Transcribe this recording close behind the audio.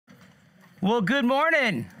Well, good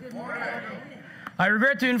morning. Good morning. I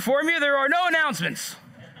regret to inform you there are no announcements.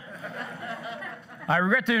 I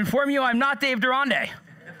regret to inform you I'm not Dave Durande.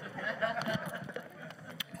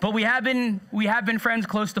 But we have been friends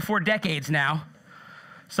close to 4 decades now.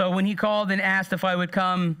 So when he called and asked if I would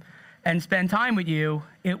come and spend time with you,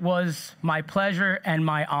 it was my pleasure and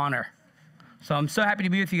my honor. So I'm so happy to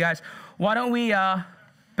be with you guys. Why don't we bow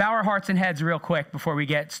our hearts and heads real quick before we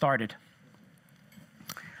get started.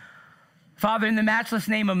 Father, in the matchless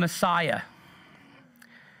name of Messiah,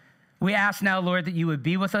 we ask now, Lord, that you would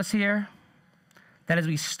be with us here, that as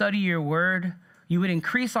we study your word, you would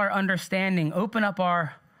increase our understanding, open up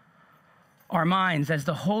our minds as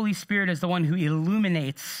the Holy Spirit is the one who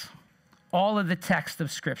illuminates all of the text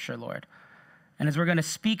of Scripture, Lord. And as we're going to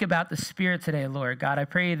speak about the Spirit today, Lord, God, I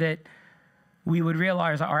pray that we would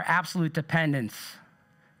realize our absolute dependence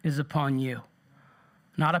is upon you,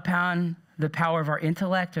 not upon the power of our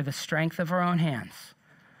intellect or the strength of our own hands,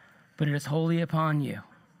 but it is wholly upon you,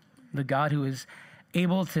 the God who is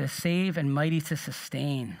able to save and mighty to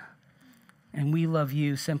sustain. And we love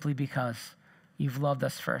you simply because you've loved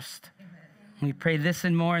us first. Amen. We pray this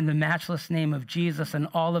and more in the matchless name of Jesus, and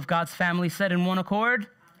all of God's family said in one accord.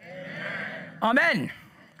 Amen. Amen.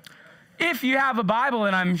 If you have a Bible,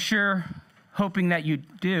 and I'm sure hoping that you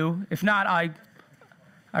do, if not, I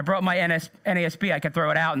brought my NASB. I could throw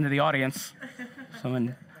it out into the audience.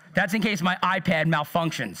 That's in case my iPad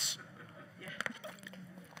malfunctions.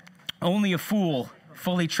 Only a fool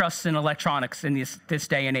fully trusts in electronics in this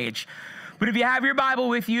day and age. But if you have your Bible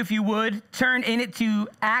with you, if you would, turn in it to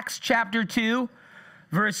Acts chapter 2,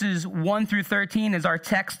 verses 1 through 13 is our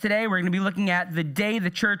text today. We're going to be looking at the day the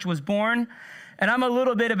church was born. And I'm a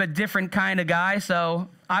little bit of a different kind of guy, so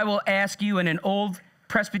I will ask you in an old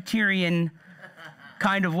Presbyterian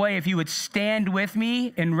kind of way if you would stand with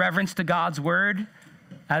me in reverence to God's word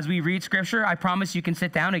as we read Scripture. I promise you can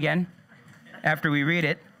sit down again after we read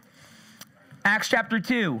it. Acts chapter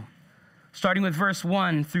 2, starting with verse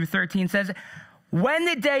 1 through 13 says, "When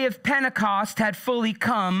the day of Pentecost had fully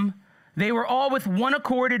come, they were all with one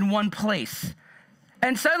accord in one place.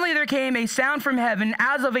 And suddenly there came a sound from heaven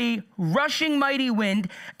as of a rushing mighty wind,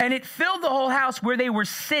 and it filled the whole house where they were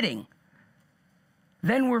sitting.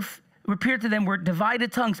 Then appeared to them were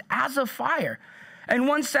divided tongues as of fire, and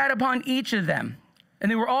one sat upon each of them.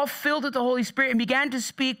 And they were all filled with the Holy Spirit and began to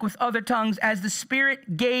speak with other tongues as the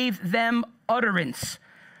Spirit gave them utterance.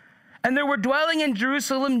 And there were dwelling in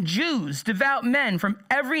Jerusalem Jews, devout men from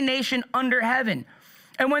every nation under heaven.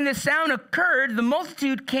 And when this sound occurred, the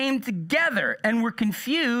multitude came together and were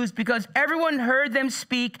confused because everyone heard them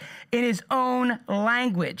speak in his own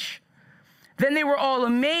language. Then they were all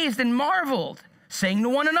amazed and marveled, saying to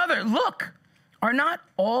one another, 'Look, are not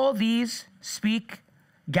all these speak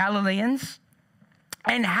Galileans?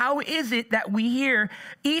 And how is it that we hear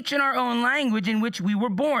each in our own language in which we were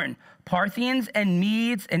born? Parthians and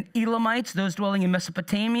Medes and Elamites, those dwelling in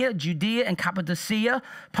Mesopotamia, Judea and Cappadocia,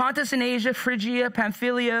 Pontus and Asia, Phrygia,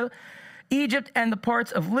 Pamphylia, Egypt, and the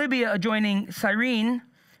parts of Libya adjoining Cyrene,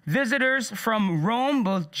 visitors from Rome,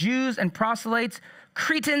 both Jews and proselytes,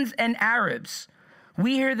 Cretans and Arabs.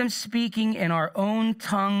 We hear them speaking in our own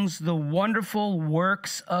tongues the wonderful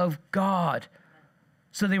works of God.'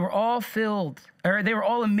 So they were all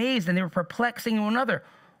amazed, and they were perplexing one another.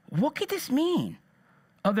 'What could this mean?'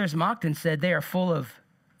 Others mocked and said, 'They are full of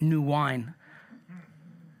new wine.'"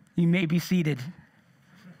 You may be seated.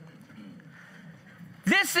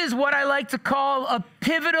 This is what I like to call a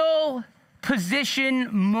pivotal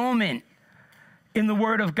position moment in the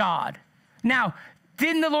Word of God. Now,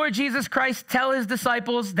 didn't the Lord Jesus Christ tell his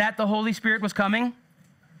disciples that the Holy Spirit was coming?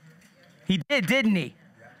 He did, didn't he?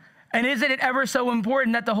 And isn't it ever so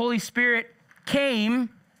important that the Holy Spirit came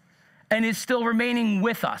and is still remaining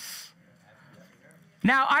with us?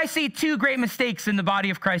 Now, I see 2 great mistakes in the body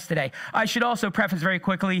of Christ today. I should also preface very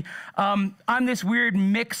quickly, I'm this weird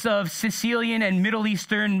mix of Sicilian and Middle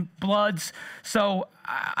Eastern bloods, so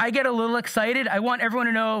I get a little excited. I want everyone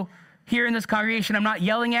to know here in this congregation, I'm not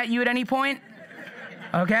yelling at you at any point,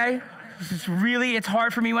 okay? It's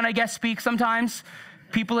hard for me when I guest speak sometimes.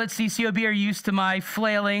 People at CCOB are used to my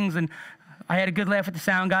flailings, and I had a good laugh with the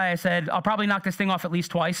sound guy. I said, I'll probably knock this thing off at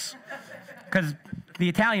least twice, because the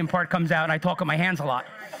Italian part comes out and I talk with my hands a lot.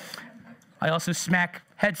 I also smack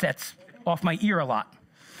headsets off my ear a lot.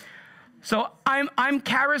 So I'm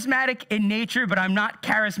charismatic in nature, but I'm not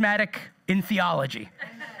charismatic in theology.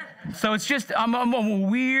 So it's just, I'm a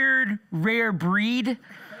weird, rare breed.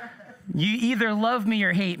 You either love me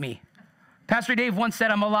or hate me. Pastor Dave once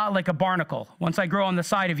said I'm a lot like a barnacle. Once I grow on the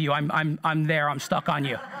side of you, I'm there, I'm stuck on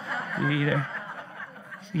you. You either.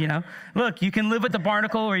 you know. Look, you can live with the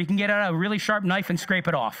barnacle or you can get out a really sharp knife and scrape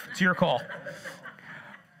it off. It's your call.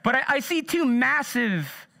 But I see two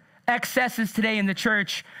massive excesses today in the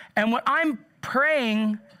church, and what I'm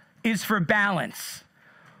praying is for balance.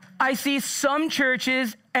 I see some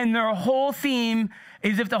churches and their whole theme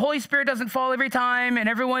is if the Holy Spirit doesn't fall every time and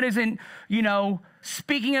everyone isn't,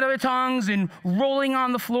 speaking in other tongues and rolling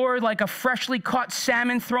on the floor like a freshly caught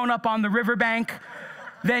salmon thrown up on the riverbank,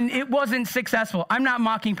 then it wasn't successful. I'm not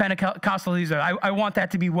mocking Pentecostals either. I want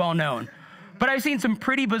that to be well known. But I've seen some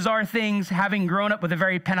pretty bizarre things having grown up with a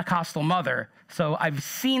very Pentecostal mother. So I've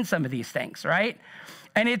seen some of these things, right?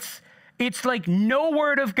 And it's like no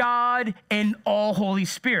word of God and all Holy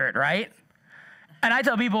Spirit, right? And I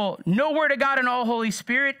tell people, no word of God and all Holy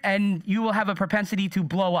Spirit, and you will have a propensity to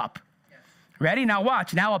blow up. Ready? Now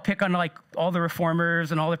watch. Now I'll pick on like all the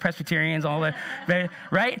reformers and all the Presbyterians,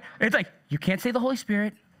 right? It's like, you can't say the Holy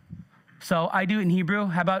Spirit. So I do it in Hebrew.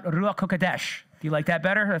 How about Ruach HaKodesh? Do you like that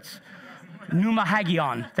better? That's Pneuma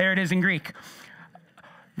Hagion. There it is in Greek.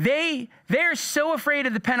 They're so afraid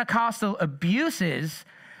of the Pentecostal abuses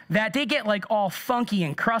that they get like all funky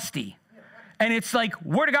and crusty. And it's like,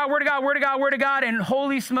 word of God, word of God, word of God, word of God, and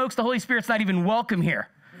holy smokes, the Holy Spirit's not even welcome here.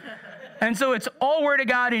 And so it's all word of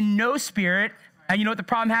God and no spirit. And you know what the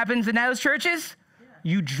problem happens in those churches?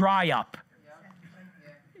 You dry up.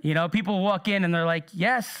 People walk in and they're like,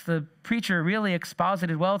 yes, the preacher really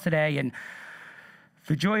exposited well today, and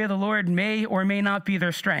the joy of the Lord may or may not be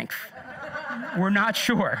their strength. We're not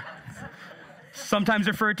sure. Sometimes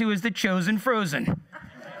referred to as the chosen frozen.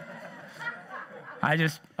 I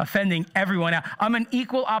just offending everyone out. I'm an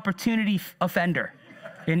equal opportunity offender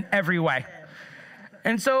in every way.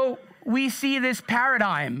 And so we see this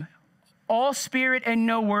paradigm, all spirit and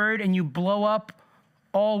no word, and you blow up,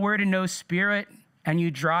 all word and no spirit, and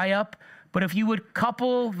you dry up. But if you would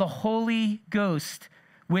couple the Holy Ghost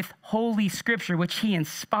with Holy Scripture, which he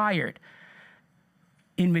inspired,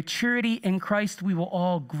 in maturity in Christ, we will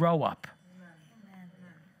all grow up. Amen.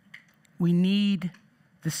 We need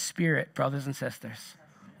the Spirit, brothers and sisters.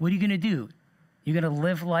 What are you going to do? You're going to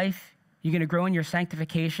live life? You're going to grow in your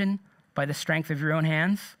sanctification by the strength of your own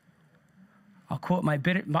hands? I'll quote my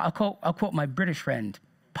British friend,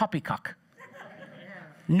 poppycock.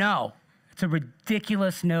 No, it's a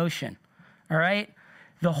ridiculous notion, all right?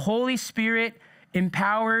 The Holy Spirit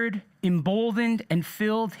empowered, emboldened, and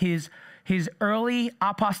filled his early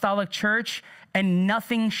apostolic church, and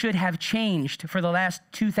nothing should have changed for the last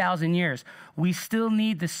 2,000 years. We still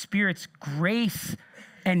need the Spirit's grace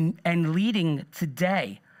and leading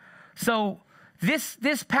today. So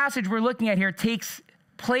this passage we're looking at here takes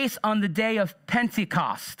place on the day of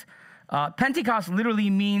Pentecost. Pentecost literally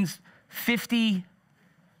means 50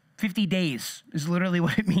 days is literally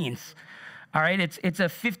what it means. All right, it's a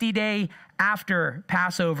 50-day after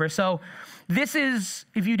Passover. So this is,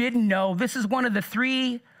 if you didn't know, this is one of the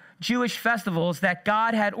 3 Jewish festivals that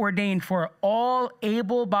God had ordained for all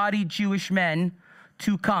able-bodied Jewish men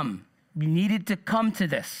to come. You needed to come to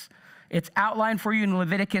this. It's outlined for you in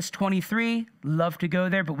Leviticus 23. Love to go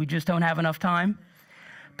there, but we just don't have enough time.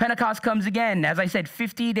 Pentecost comes again, as I said,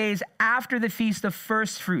 50 days after the Feast of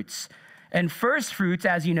First Fruits. And first fruits,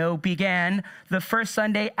 as you know, began the first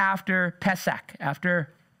Sunday after Pesach,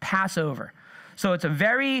 after Passover. So it's a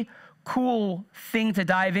very cool thing to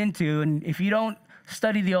dive into. And if you don't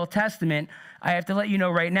study the Old Testament, I have to let you know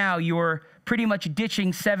right now, you're pretty much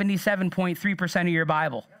ditching 77.3% of your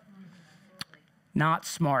Bible. Not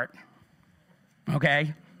smart,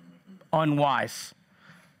 okay? Unwise.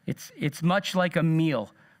 It's much like a meal.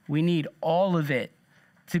 We need all of it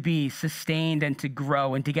to be sustained and to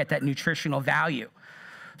grow and to get that nutritional value.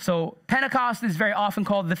 So Pentecost is very often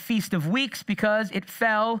called the Feast of Weeks because it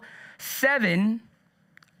fell 7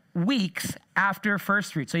 weeks after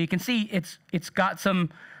first fruit. So you can see it's got some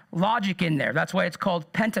logic in there. That's why it's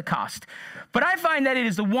called Pentecost. But I find that it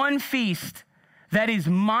is the one feast that is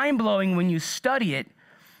mind-blowing when you study it,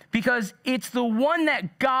 because it's the one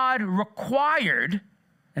that God required,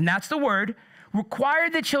 and that's the word,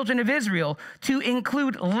 required the children of Israel to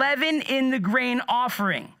include leaven in the grain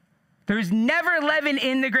offering. There's never leaven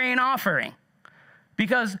in the grain offering,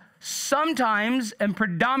 because sometimes and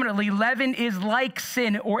predominantly leaven is like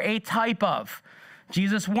sin or a type of.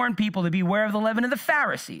 Jesus warned people to beware of the leaven of the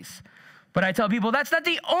Pharisees. But I tell people that's not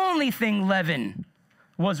the only thing leaven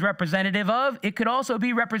was representative of. It could also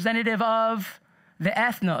be representative of the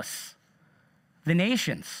ethnos, the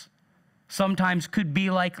nations. Sometimes could be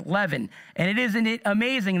like leaven. And isn't it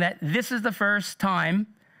amazing that this is the first time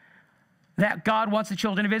that God wants the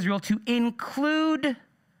children of Israel to include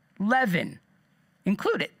leaven.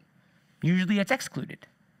 Include it. Usually it's excluded.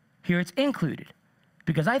 Here it's included.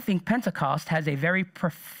 because I think Pentecost has a very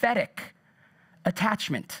prophetic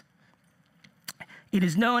attachment. It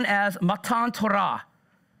is known as Matan Torah,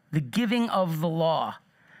 the giving of the law.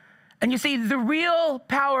 And you see, the real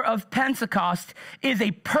power of Pentecost is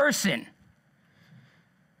a person,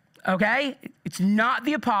 okay? It's not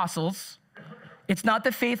the apostles. It's not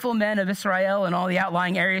the faithful men of Israel and all the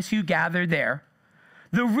outlying areas who gathered there.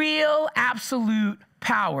 The real absolute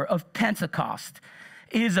power of Pentecost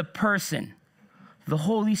is a person, the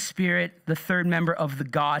Holy Spirit, the third member of the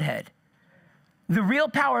Godhead. The real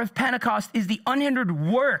power of Pentecost is the unhindered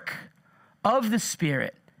work of the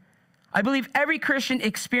Spirit. I believe every Christian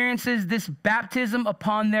experiences this baptism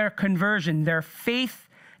upon their conversion, their faith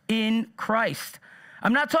in Christ.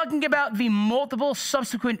 I'm not talking about the multiple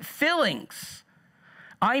subsequent fillings.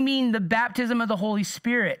 I mean the baptism of the Holy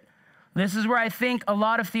Spirit. This is where I think a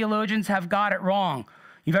lot of theologians have got it wrong.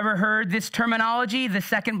 You've ever heard this terminology, the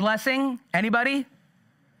second blessing? Anybody?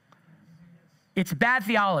 It's bad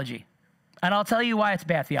theology. And I'll tell you why it's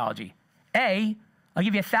bad theology. A, I'll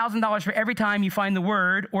give you $1,000 for every time you find the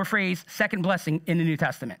word or phrase second blessing in the New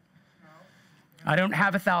Testament. I don't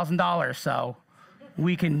have $1,000, so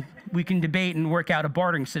we can debate and work out a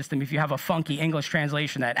bartering system if you have a funky English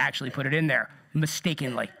translation that actually put it in there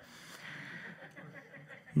mistakenly.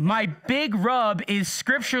 My big rub is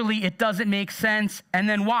scripturally it doesn't make sense, and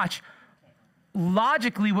then watch.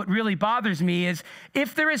 Logically, what really bothers me is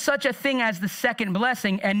if there is such a thing as the second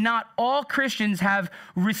blessing and not all Christians have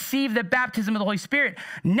received the baptism of the Holy Spirit,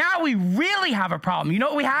 now we really have a problem. You know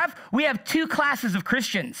what we have? We have two classes of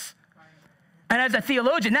Christians. And as a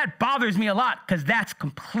theologian, that bothers me a lot because that's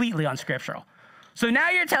completely unscriptural. So now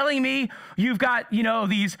you're telling me you've got,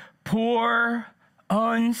 these poor,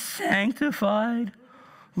 unsanctified,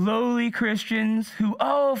 lowly Christians who,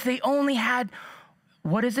 if they only had...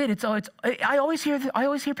 What is it? I always hear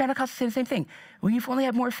Pentecostals say the same thing. Well, you've only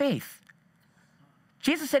had more faith.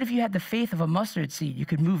 Jesus said if you had the faith of a mustard seed, you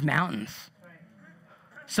could move mountains.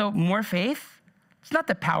 So more faith? It's not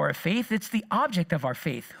the power of faith. It's the object of our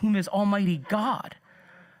faith, whom is Almighty God.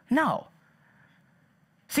 No.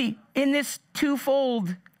 See, in this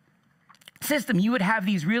twofold system, you would have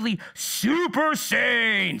these really super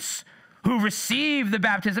saints who receive the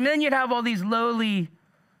baptism. And then you'd have all these lowly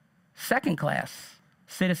second class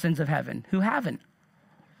citizens of heaven who haven't.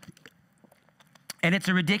 And it's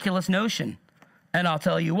a ridiculous notion, and I'll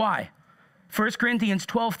tell you why. 1 Corinthians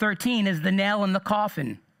 12:13 is the nail in the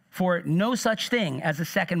coffin for no such thing as a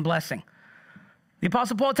second blessing. The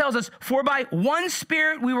Apostle Paul tells us, for by one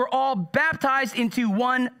Spirit we were all baptized into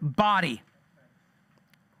one body.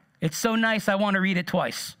 It's so nice, I want to read it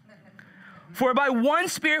twice. For by one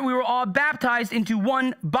Spirit we were all baptized into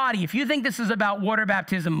one body. If you think this is about water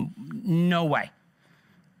baptism, no way.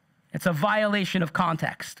 It's a violation of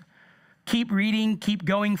context. Keep reading, keep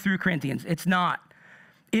going through Corinthians. It's not.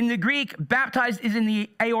 In the Greek, baptized is in the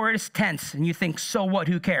aorist tense, and you think, so what,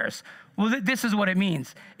 who cares? Well, this is what it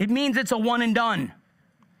means. It means it's a one and done.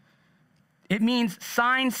 It means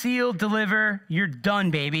sign, seal, deliver, you're done,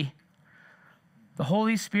 baby. The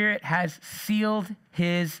Holy Spirit has sealed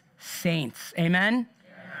his saints. Amen?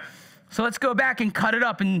 So let's go back and cut it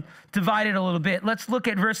up and divide it a little bit. Let's look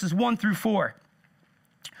at verses 1 through 4.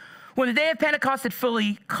 When the day of Pentecost had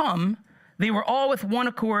fully come, they were all with one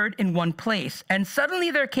accord in one place. And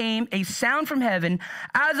suddenly there came a sound from heaven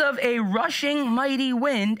as of a rushing mighty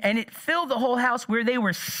wind, and it filled the whole house where they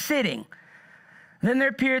were sitting. Then there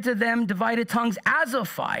appeared to them divided tongues as of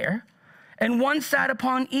fire, and one sat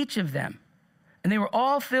upon each of them. And they were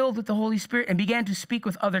all filled with the Holy Spirit and began to speak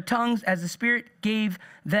with other tongues as the Spirit gave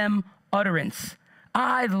them utterance.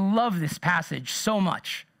 I love this passage so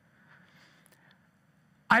much.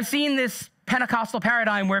 I've seen this Pentecostal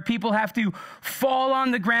paradigm where people have to fall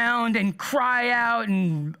on the ground and cry out,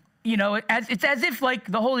 and it's as if like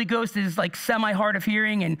the Holy Ghost is like semi-hard of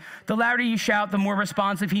hearing, and the louder you shout, the more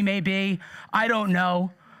responsive he may be. I don't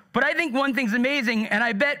know. But I think one thing's amazing, and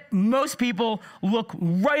I bet most people look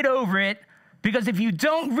right over it, because if you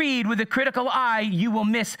don't read with a critical eye, you will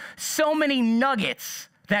miss so many nuggets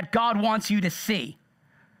that God wants you to see.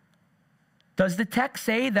 Does the text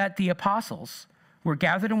say that the apostles were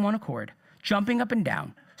gathered in one accord, jumping up and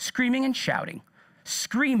down, screaming and shouting,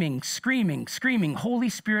 screaming, Holy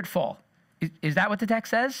Spirit fall? Is that what the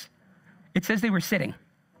text says? It says they were sitting.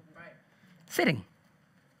 Sitting.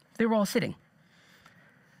 They were all sitting.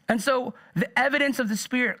 And so the evidence of the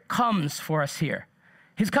Spirit comes for us here.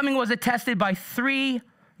 His coming was attested by three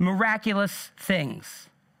miraculous things: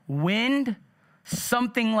 wind,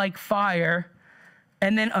 something like fire,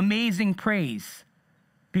 and then amazing praise.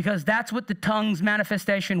 Because that's what the tongues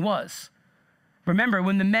manifestation was. Remember,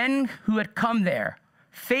 when the men who had come there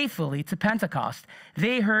faithfully to Pentecost.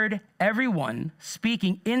 They heard everyone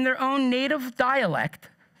speaking in their own native dialect,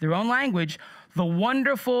 their own language, the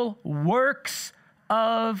wonderful works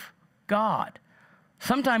of God.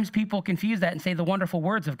 Sometimes people confuse that and say the wonderful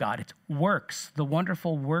words of God. It's works, the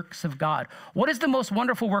wonderful works of God. What is the most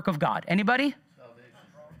wonderful work of God? Anybody?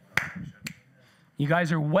 Salvation. You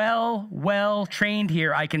guys are well trained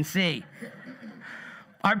here, I can see.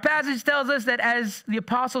 Our passage tells us that as the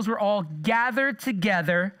apostles were all gathered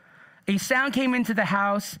together, a sound came into the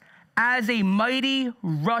house as a mighty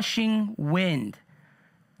rushing wind.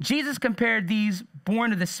 Jesus compared these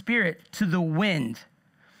born of the Spirit to the wind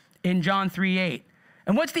in John 3:8.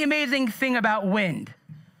 And what's the amazing thing about wind?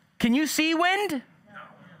 Can you see wind?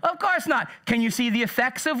 No. Of course not. Can you see the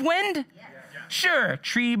effects of wind? Yes. Sure.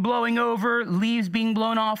 Tree blowing over, leaves being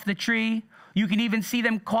blown off the tree. You can even see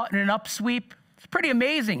them caught in an upsweep. It's pretty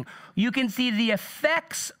amazing. You can see the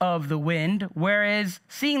effects of the wind, whereas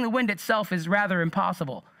seeing the wind itself is rather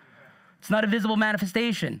impossible. It's not a visible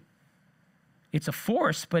manifestation. It's a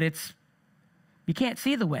force, but you can't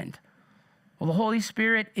see the wind. Well, the Holy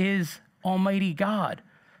Spirit is Almighty God,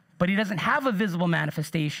 but he doesn't have a visible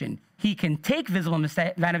manifestation. He can take visible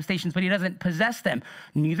manifestations, but he doesn't possess them.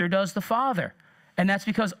 Neither does the Father. And that's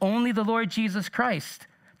because only the Lord Jesus Christ,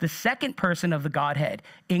 the second person of the Godhead,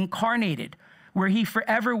 incarnated, where he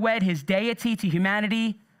forever wed his deity to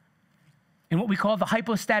humanity in what we call the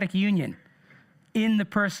hypostatic union in the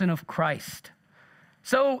person of Christ.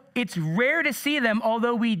 So it's rare to see them,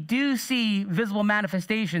 although we do see visible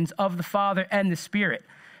manifestations of the Father and the Spirit.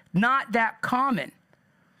 Not that common.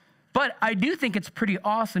 But I do think it's pretty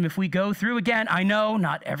awesome if we go through again. I know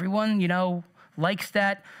not everyone, likes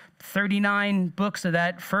that 39 books of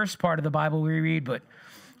that first part of the Bible we read, but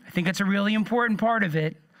I think it's a really important part of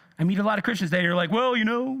it. I meet a lot of Christians that are like, well,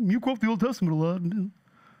 you quote the Old Testament a lot.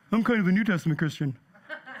 I'm kind of a New Testament Christian.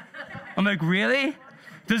 I'm like, really?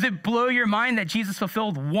 Does it blow your mind that Jesus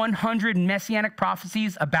fulfilled 100 messianic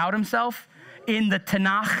prophecies about himself in the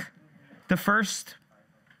Tanakh, the first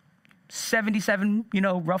 77,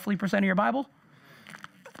 roughly percent of your Bible?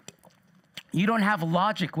 You don't have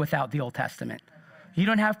logic without the Old Testament. You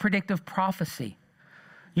don't have predictive prophecy.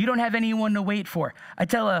 You don't have anyone to wait for. I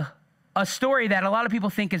tell a story that a lot of people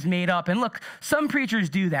think is made up. And look, some preachers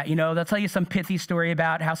do that. They'll tell you some pithy story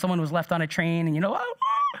about how someone was left on a train and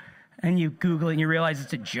and you Google it and you realize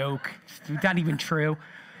it's a joke. It's not even true.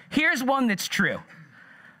 Here's one that's true.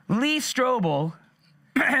 Lee Strobel,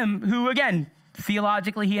 who again,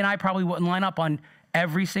 theologically, he and I probably wouldn't line up on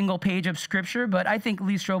every single page of scripture, but I think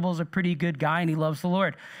Lee Strobel's a pretty good guy and he loves the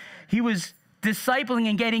Lord. He was discipling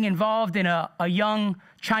and getting involved in a young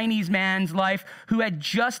Chinese man's life who had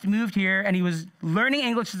just moved here, and he was learning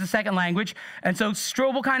English as a second language. And so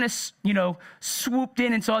Strobel kind of, swooped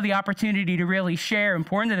in and saw the opportunity to really share and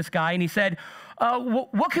pour into this guy. And he said,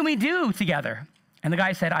 what can we do together? And the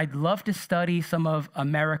guy said, I'd love to study some of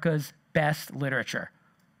America's best literature.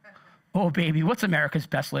 Oh, baby, what's America's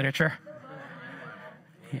best literature?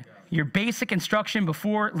 Your basic instruction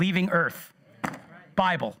before leaving Earth.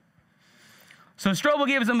 Bible. So Strobel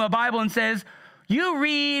gives him a Bible and says, you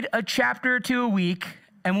read a chapter or two a week,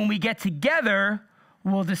 and when we get together,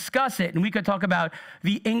 we'll discuss it. And we could talk about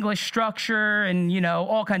the English structure and,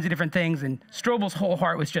 all kinds of different things. And Strobel's whole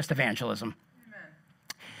heart was just evangelism. Amen.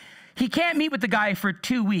 He can't meet with the guy for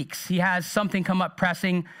 2 weeks. He has something come up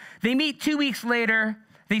pressing. They meet 2 weeks later.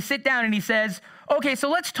 They sit down and he says, okay, so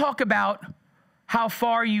let's talk about how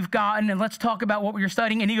far you've gotten and let's talk about what you're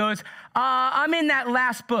studying. And he goes, I'm in that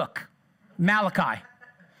last book, Malachi.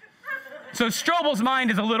 So Strobel's mind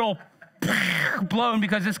is a little blown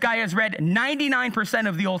because this guy has read 99%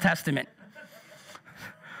 of the Old Testament.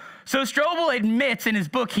 So Strobel admits in his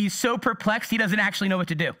book he's so perplexed he doesn't actually know what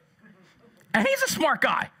to do. And he's a smart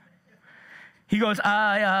guy. He goes,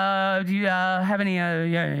 do you have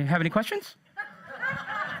any questions?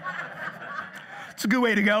 It's a good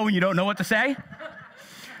way to go when you don't know what to say.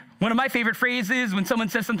 One of my favorite phrases when someone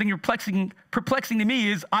says something perplexing to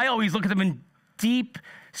me is I always look at them in deep,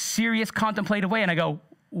 serious, contemplative way, and I go,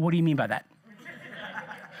 what do you mean by that?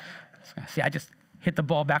 See, I just hit the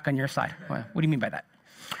ball back on your side. What do you mean by that?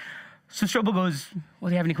 So Strobel goes, well,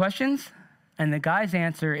 do you have any questions? And the guy's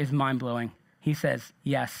answer is mind-blowing. He says,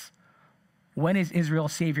 yes. When is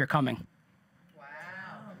Israel's Savior coming? Wow.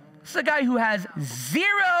 This is a guy who has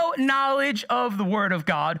zero knowledge of the Word of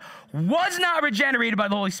God, was not regenerated by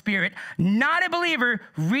the Holy Spirit, not a believer,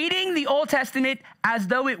 reading the Old Testament as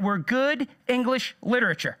though it were good English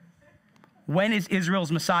literature. When is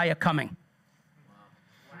Israel's Messiah coming?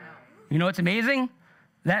 Wow. You know what's amazing?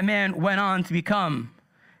 That man went on to become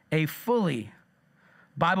a fully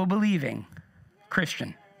Bible-believing,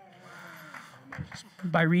 Christian?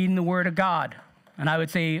 By reading the Word of God. And I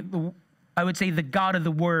would say the God of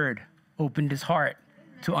the Word opened his heart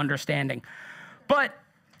to understanding. But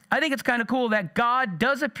I think it's kind of cool that God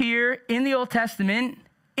does appear in the Old Testament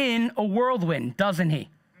in a whirlwind, doesn't he?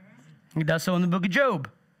 He does so in the book of Job.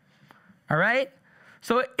 All right?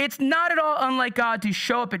 So it's not at all unlike God to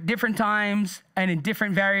show up at different times and in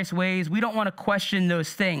different various ways. We don't want to question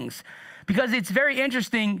those things because it's very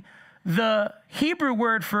interesting. The Hebrew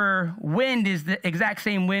word for wind is the exact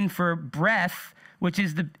same wind for breath, which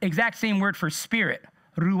is the exact same word for spirit,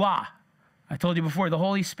 ruah. I told you before, the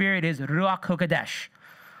Holy Spirit is Ruach HaKodesh.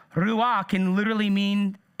 Ruah can literally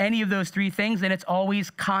mean any of those three things, and it's always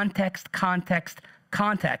context, context,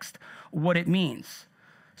 context, what it means.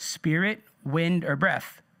 Spirit, wind, or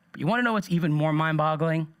breath. But you want to know what's even more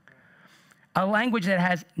mind-boggling? A language that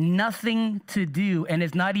has nothing to do and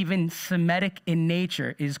is not even Semitic in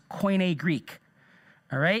nature is Koine Greek.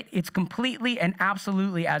 All right? It's completely and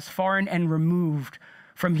absolutely as foreign and removed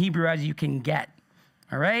from Hebrew as you can get.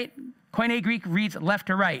 All right? Koine Greek reads left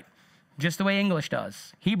to right, just the way English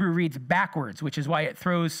does. Hebrew reads backwards, which is why it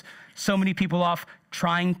throws so many people off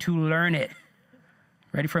trying to learn it.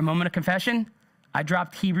 Ready for a moment of confession? I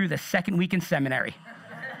dropped Hebrew the second week in seminary.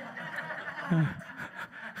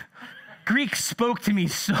 Greek spoke to me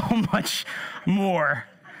so much more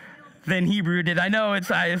than Hebrew did. I know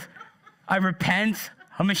I repent.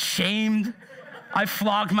 I'm ashamed. I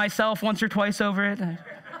flogged myself once or twice over it.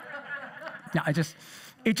 No,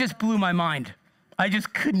 it just blew my mind. I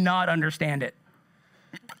just could not understand it.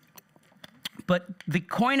 But the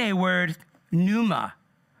Koine word, pneuma,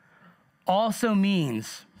 also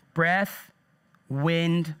means breath,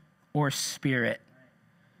 wind, or spirit.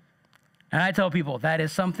 And I tell people that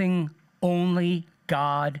is something only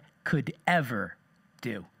God could ever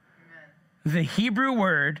do. Amen. The Hebrew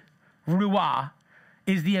word, ruah,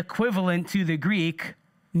 is the equivalent to the Greek,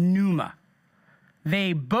 pneuma.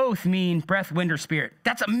 They both mean breath, wind, or spirit.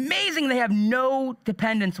 That's amazing. They have no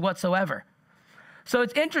dependence whatsoever. So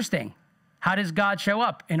it's interesting. How does God show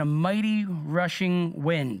up? In a mighty rushing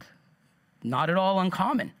wind. Not at all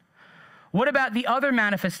uncommon. What about the other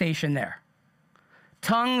manifestation there?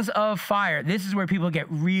 Tongues of fire. This is where people get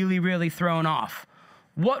really, really thrown off.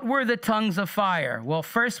 What were the tongues of fire? Well,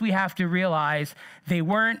 first we have to realize they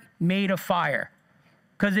weren't made of fire.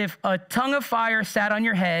 Because if a tongue of fire sat on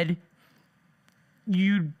your head,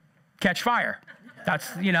 you'd catch fire. That's,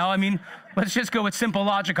 let's just go with simple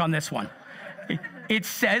logic on this one. It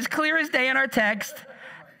says clear as day in our text,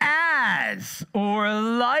 as, or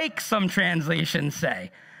like some translations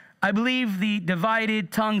say. I believe the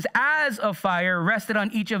divided tongues as of fire rested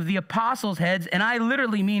on each of the apostles' heads, and I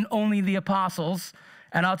literally mean only the apostles,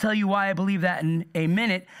 and I'll tell you why I believe that in a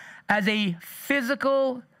minute, as a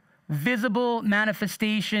physical, visible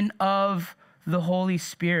manifestation of the Holy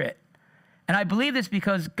Spirit. And I believe this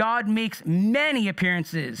because God makes many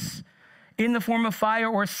appearances in the form of fire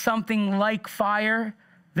or something like fire.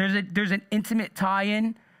 There's an intimate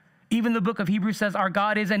tie-in. Even the book of Hebrews says our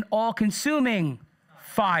God is an all-consuming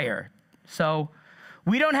fire. So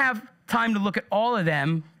we don't have time to look at all of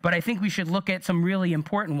them, but I think we should look at some really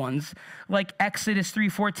important ones, like Exodus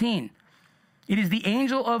 3:14. It is the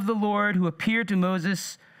angel of the Lord who appeared to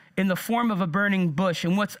Moses in the form of a burning bush.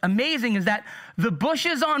 And what's amazing is that the bush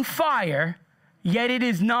is on fire, yet it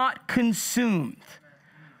is not consumed,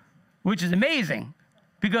 which is amazing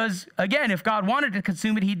because, again, if God wanted to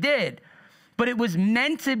consume it, he did. But it was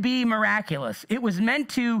meant to be miraculous. It was meant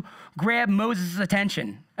to grab Moses'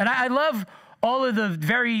 attention. And I love all of the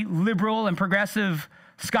very liberal and progressive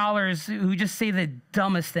scholars who just say the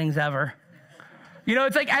dumbest things ever.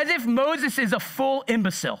 It's like as if Moses is a full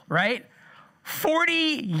imbecile, right? 40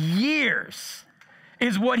 years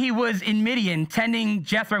is what he was in Midian tending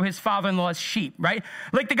Jethro, his father-in-law's sheep, right?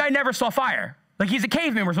 Like the guy never saw fire. Like he's a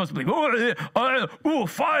caveman, we're supposed to believe. Ooh,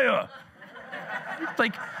 fire. It's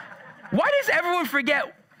like, why does everyone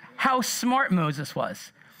forget how smart Moses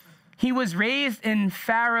was? He was raised in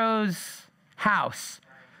Pharaoh's house.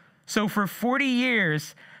 So for 40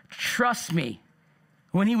 years, trust me,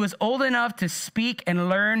 when he was old enough to speak and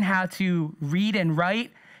learn how to read and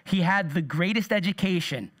write, he had the greatest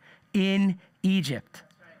education in Egypt.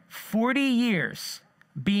 40 years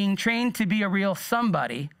being trained to be a real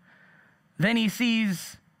somebody. Then he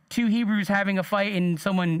sees two Hebrews having a fight and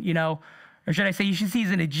someone, or should I say, he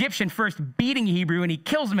sees an Egyptian first beating a Hebrew and he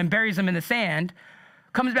kills him and buries him in the sand.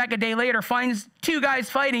 Comes back a day later, finds two guys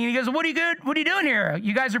fighting, and he goes, what are you doing here?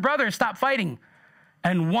 You guys are brothers, stop fighting.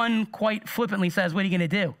 And one quite flippantly says, what are you going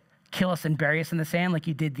to do? Kill us and bury us in the sand like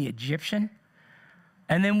you did the Egyptian?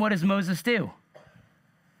 And then what does Moses do?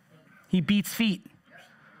 he beats feet.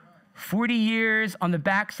 40 years on the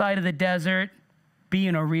backside of the desert,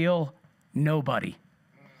 being a real nobody.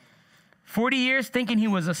 40 years thinking he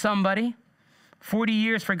was a somebody. 40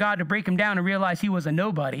 years for God to break him down and realize he was a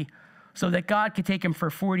nobody so that God could take him for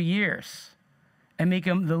 40 years and make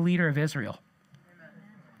him the leader of Israel.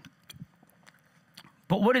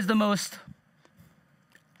 But what is the most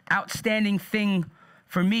outstanding thing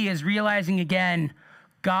for me is realizing again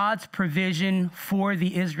God's provision for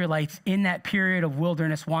the Israelites in that period of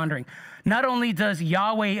wilderness wandering. Not only does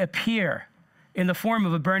Yahweh appear in the form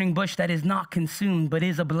of a burning bush that is not consumed but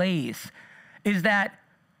is ablaze, is that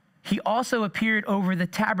he also appeared over the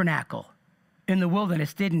tabernacle in the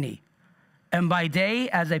wilderness, didn't he? And by day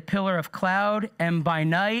as a pillar of cloud, and by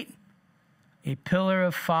night a pillar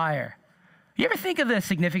of fire. You ever think of the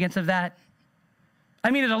significance of that?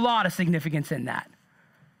 I mean, there's a lot of significance in that.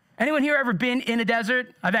 Anyone here ever been in a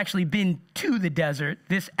desert? I've actually been to the desert,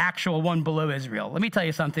 this actual one below Israel. Let me tell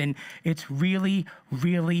you something. It's really,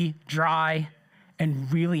 really dry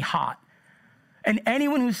and really hot. And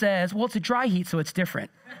anyone who says, well, it's a dry heat, so it's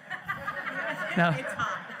different. Now,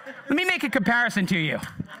 let me make a comparison to you.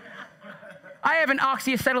 I have an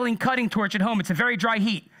oxyacetylene cutting torch at home. It's a very dry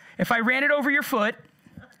heat. If I ran it over your foot,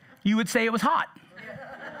 you would say it was hot.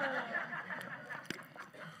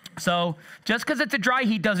 So just because it's a dry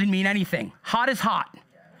heat doesn't mean anything. Hot is hot.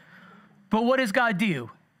 But what does God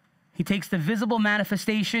do? He takes the visible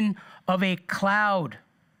manifestation of a cloud,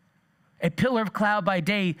 a pillar of cloud by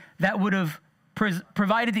day that would have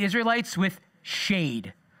provided the Israelites with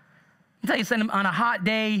shade. I'll tell you something, on a hot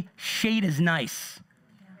day, shade is nice.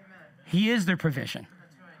 He is their provision.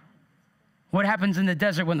 What happens in the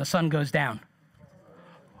desert when the sun goes down?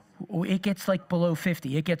 It gets like below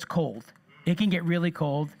 50. It gets cold. It can get really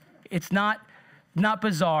cold. It's not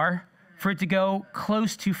bizarre for it to go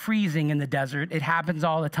close to freezing in the desert. It happens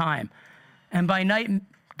all the time. And by night,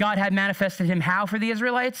 God had manifested him how for the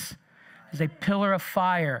Israelites? As a pillar of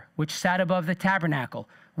fire, which sat above the tabernacle.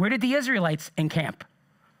 Where did the Israelites encamp?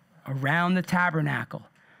 Around the tabernacle.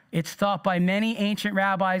 It's thought by many ancient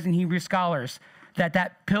rabbis and Hebrew scholars that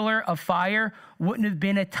that pillar of fire wouldn't have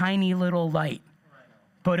been a tiny little light,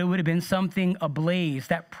 but it would have been something ablaze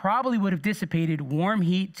that probably would have dissipated warm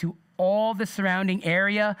heat to all the surrounding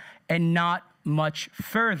area and not much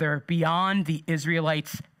further beyond the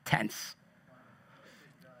Israelites' tents.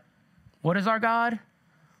 What is our God?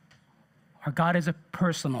 Our God is a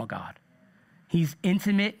personal God. He's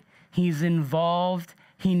intimate. He's involved.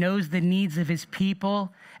 He knows the needs of his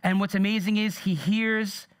people. And what's amazing is he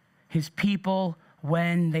hears his people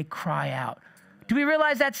when they cry out. Do we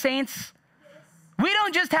realize that, saints? We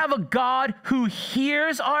don't just have a God who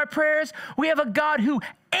hears our prayers. We have a God who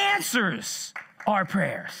answers our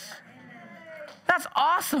prayers. That's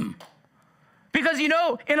awesome. Because, you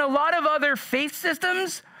know, in a lot of other faith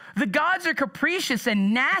systems, the gods are capricious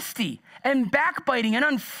and nasty and backbiting and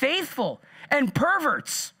unfaithful and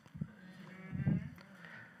perverts.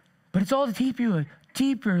 But it's all to teach you a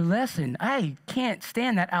deeper lesson. I can't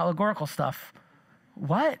stand that allegorical stuff.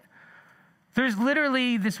 What? There's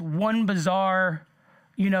literally this one bizarre,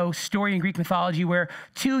 story in Greek mythology where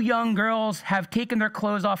two young girls have taken their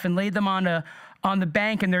clothes off and laid them on the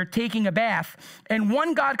bank, and they're taking a bath. And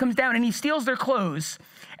one god comes down and he steals their clothes,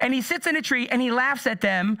 and he sits in a tree and he laughs at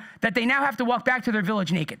them that they now have to walk back to their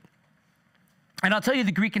village naked. And I'll tell you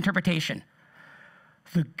the Greek interpretation.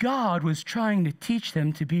 The god was trying to teach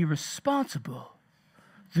them to be responsible.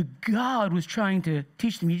 The god was trying to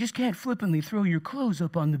teach them, you just can't flippantly throw your clothes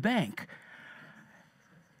up on the bank.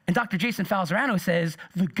 And Dr. Jason Falzerano says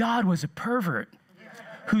the god was a pervert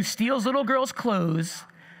who steals little girls' clothes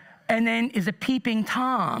and then is a peeping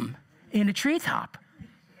Tom in a treetop.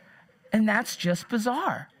 And that's just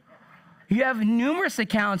bizarre. You have numerous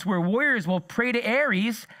accounts where warriors will pray to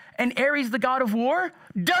Ares, and Ares, the god of war,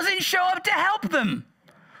 doesn't show up to help them.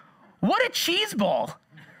 What a cheeseball.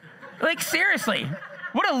 Like, seriously,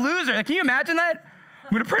 what a loser. Like, can you imagine that? I'm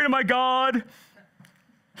going to pray to my God.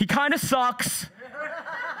 He kind of sucks.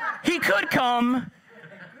 He could come.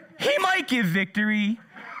 He might give victory.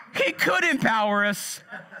 He could empower us.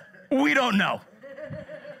 We don't know.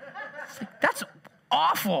 It's like, that's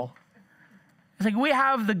awful. It's like we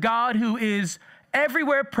have the God who is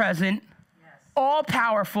everywhere present,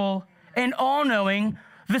 all-powerful, and all-knowing.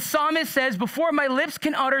 The psalmist says, before my lips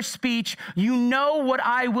can utter speech, you know what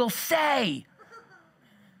I will say.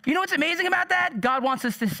 You know what's amazing about that? God wants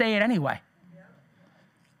us to say it anyway.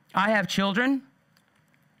 I have children.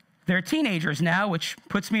 They're teenagers now, which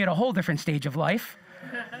puts me at a whole different stage of life.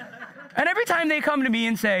 And every time they come to me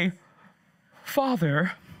and say,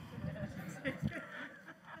 Father,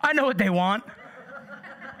 I know what they want.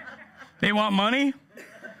 They want money.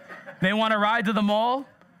 They want a ride to the mall.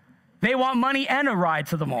 They want money and a ride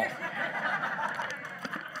to the mall.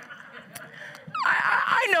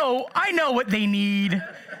 I know what they need.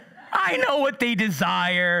 I know what they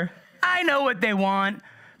desire. I know what they want.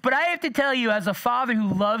 But I have to tell you, as a father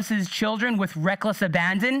who loves his children with reckless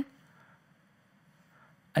abandon,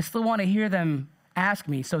 I still want to hear them ask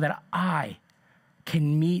me so that I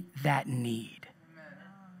can meet that need.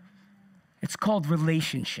 It's called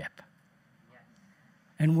relationship.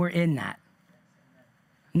 And we're in that.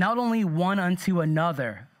 Not only one unto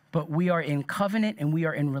another, but we are in covenant and we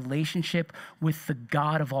are in relationship with the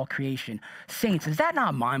God of all creation. Saints, is that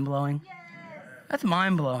not mind-blowing? Yes. That's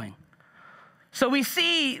mind-blowing. So we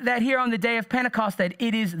see that here on the day of Pentecost that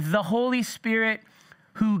it is the Holy Spirit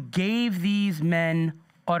who gave these men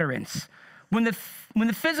utterance. When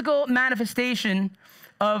the physical manifestation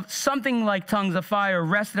of something like tongues of fire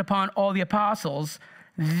rested upon all the apostles,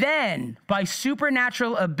 then by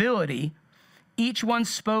supernatural ability, each one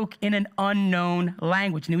spoke in an unknown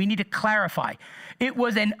language. Now we need to clarify. It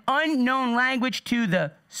was an unknown language to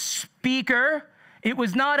the speaker. It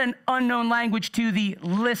was not an unknown language to the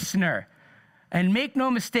listener. And make no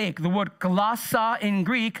mistake, the word glossa in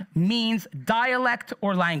Greek means dialect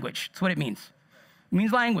or language. That's what it means. It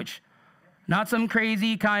means language. Not some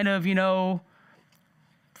crazy kind of, 1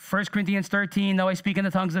 Corinthians 13, though I speak in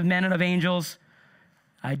the tongues of men and of angels.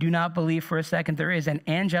 I do not believe for a second there is an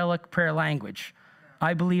angelic prayer language.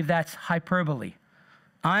 I believe that's hyperbole.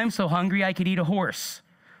 I'm so hungry I could eat a horse.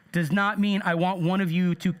 Does not mean I want one of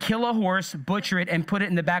you to kill a horse, butcher it, and put it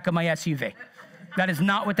in the back of my SUV. That is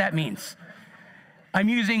not what that means. I'm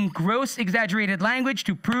using gross, exaggerated language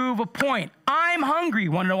to prove a point. I'm hungry.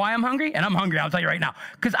 Want to know why I'm hungry? And I'm hungry, I'll tell you right now.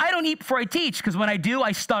 Because I don't eat before I teach, because when I do,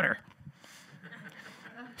 I stutter.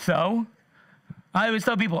 So I always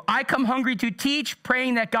tell people, I come hungry to teach,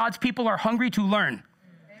 praying that God's people are hungry to learn.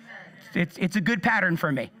 Amen. It's a good pattern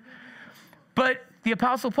for me. But the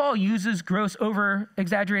Apostle Paul uses gross,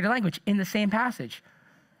 over-exaggerated language in the same passage.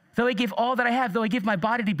 Though I give all that I have, though I give my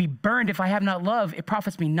body to be burned, if I have not love, it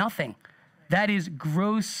profits me nothing. That is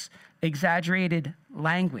gross, exaggerated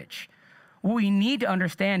language. What we need to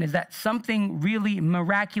understand is that something really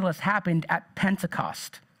miraculous happened at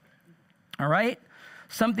Pentecost. All right?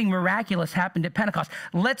 Something miraculous happened at Pentecost.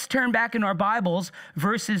 Let's turn back in our Bibles,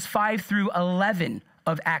 verses 5 through 11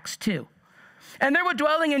 of Acts 2. And there were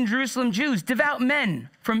dwelling in Jerusalem Jews, devout men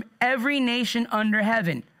from every nation under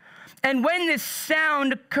heaven. And when this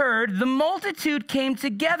sound occurred, the multitude came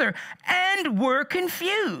together and were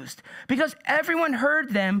confused, because everyone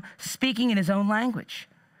heard them speaking in his own language.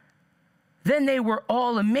 Then they were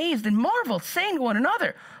all amazed and marveled, saying to one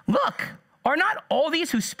another, "Look, are not all these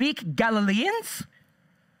who speak Galileans?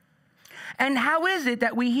 And how is it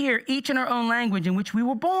that we hear each in our own language in which we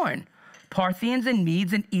were born? Parthians and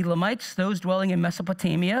Medes and Elamites, those dwelling in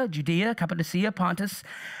Mesopotamia, Judea, Cappadocia, Pontus,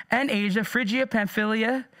 and Asia, Phrygia,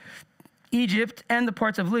 Pamphylia, Egypt, and the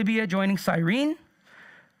parts of Libya joining Cyrene,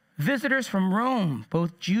 visitors from Rome,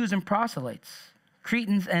 both Jews and proselytes,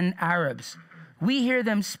 Cretans and Arabs. We hear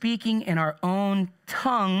them speaking in our own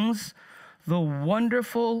tongues the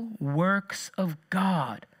wonderful works of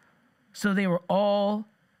God." So they were all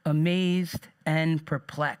amazed and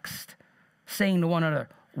perplexed, saying to one another,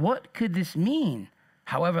 "What could this mean?"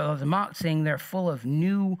 However, others mocked, saying they're full of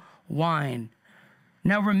new wine.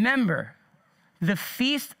 Now remember, the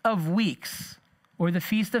Feast of Weeks, or the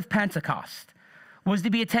Feast of Pentecost, was to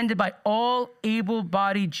be attended by all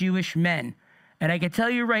able-bodied Jewish men. And I can tell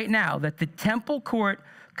you right now that the temple court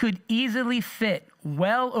could easily fit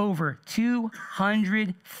well over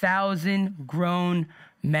 200,000 grown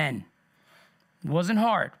men. It wasn't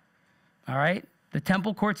hard, all right? The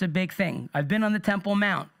temple court's a big thing. I've been on the Temple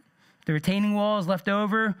Mount. The retaining walls left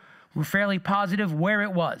over, we're fairly positive where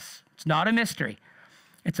it was. It's not a mystery.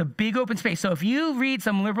 It's a big open space. So if you read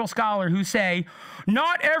some liberal scholar who say,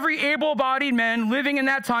 not every able-bodied man living in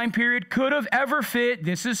that time period could have ever fit,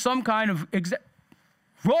 this is some kind of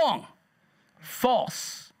wrong,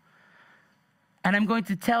 false. And I'm going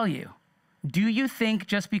to tell you, do you think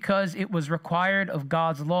just because it was required of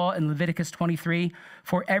God's law in Leviticus 23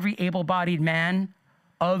 for every able-bodied man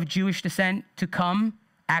of Jewish descent to come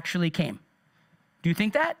actually came? Do you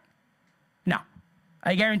think that? No.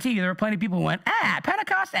 I guarantee you there were plenty of people who went,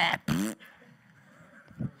 Pentecost, pfft.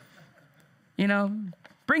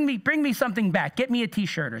 Bring me something back. Get me a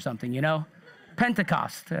t-shirt or something,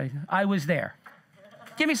 Pentecost, I was there.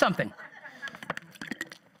 Give me something.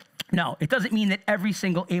 No, it doesn't mean that every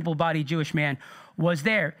single able-bodied Jewish man was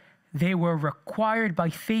there. They were required by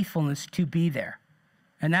faithfulness to be there.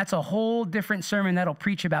 And that's a whole different sermon that'll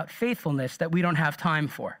preach about faithfulness that we don't have time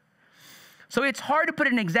for. So it's hard to put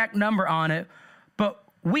an exact number on it, but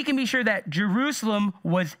we can be sure that Jerusalem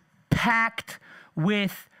was packed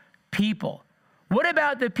with people. What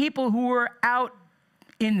about the people who were out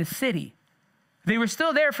in the city? They were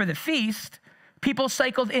still there for the feast. People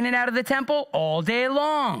cycled in and out of the temple all day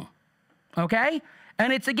long, okay?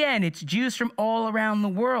 And it's Jews from all around the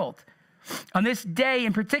world. On this day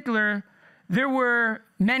in particular, there were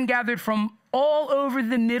men gathered from all over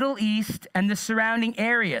the Middle East and the surrounding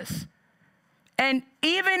areas. And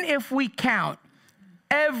even if we count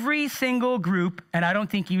every single group, and I don't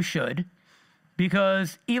think you should,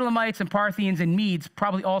 because Elamites and Parthians and Medes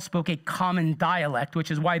probably all spoke a common dialect, which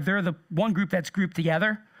is why they're the one group that's grouped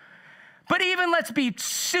together. But even let's be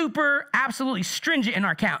super, absolutely stringent in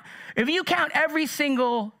our count. If you count every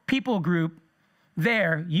single people group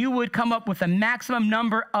there, you would come up with a maximum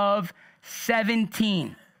number of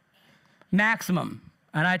 17. Maximum.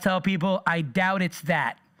 And I tell people, I doubt it's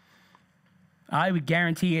that. I would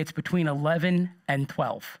guarantee it's between 11 and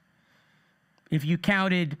 12. If you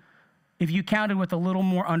counted with a little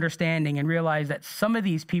more understanding and realized that some of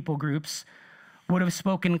these people groups would have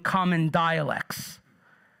spoken common dialects.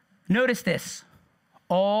 Notice this,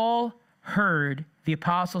 all heard the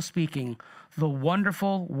apostle speaking the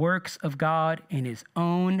wonderful works of God in his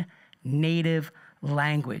own native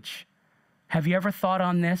language. Have you ever thought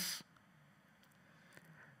on this?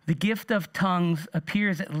 The gift of tongues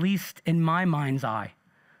appears, at least in my mind's eye,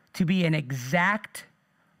 to be an exact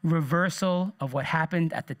reversal of what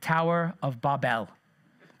happened at the Tower of Babel.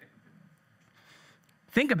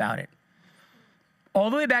 Think about it. All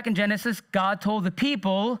the way back in Genesis, God told the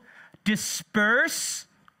people, disperse,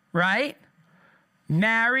 right?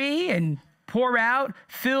 Marry and pour out,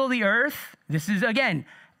 fill the earth. This is, again,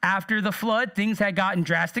 after the flood, things had gotten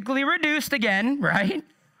drastically reduced again, right?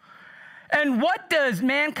 And what does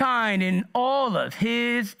mankind in all of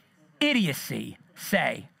his idiocy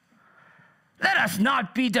say? Let us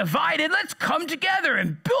not be divided. Let's come together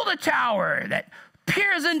and build a tower that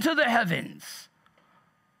peers into the heavens.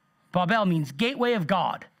 Babel means gateway of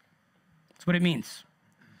God. That's what it means.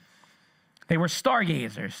 They were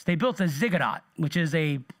stargazers. They built a ziggurat, which is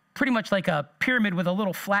pretty much like a pyramid with a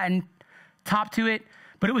little flattened top to it,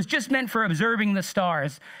 but it was just meant for observing the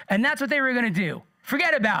stars. And that's what they were going to do.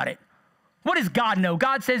 Forget about it. What does God know?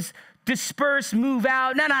 God says, disperse, move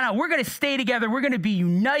out. No. We're going to stay together. We're going to be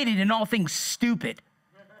united in all things stupid.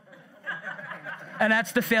 And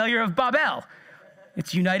that's the failure of Babel.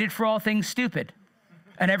 It's united for all things stupid.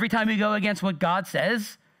 And every time we go against what God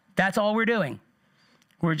says, that's all we're doing.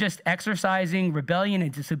 We're just exercising rebellion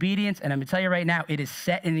and disobedience. And I'm going to tell you right now, it is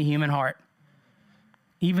set in the human heart.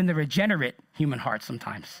 Even the regenerate human heart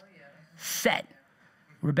sometimes. Set.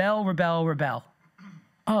 Rebel, rebel, rebel.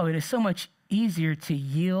 Oh, it is so much easier to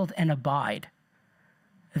yield and abide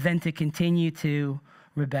than to continue to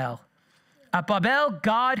rebel. At Babel,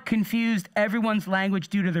 God confused everyone's language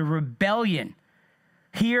due to the rebellion.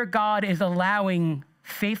 Here, God is allowing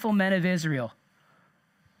faithful men of Israel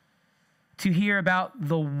to hear about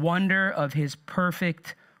the wonder of his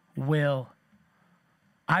perfect will.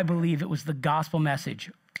 I believe it was the gospel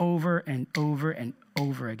message over and over and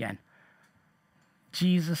over again.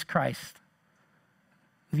 Jesus Christ,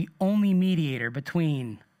 the only mediator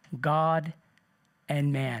between God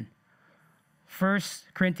and man. 1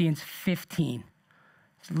 Corinthians 15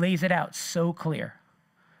 lays it out so clear.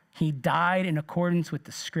 He died in accordance with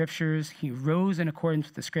the scriptures. He rose in accordance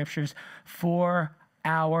with the scriptures for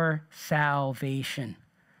our salvation.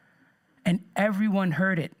 And everyone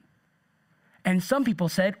heard it. And some people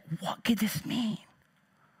said, what could this mean?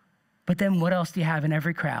 But then what else do you have in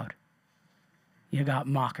every crowd? You got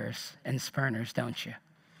mockers and spurners, don't you?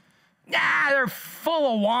 They're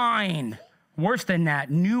full of wine. Worse than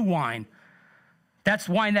that, new wine. That's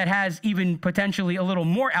wine that has even potentially a little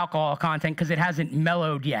more alcohol content because it hasn't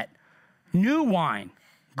mellowed yet. New wine,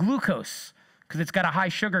 glucose, because it's got a high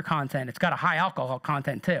sugar content. It's got a high alcohol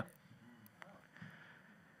content too.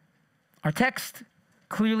 Our text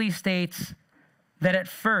clearly states that at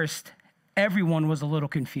first, everyone was a little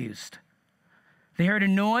confused. They heard a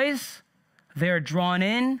noise, they're drawn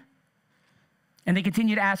in, and they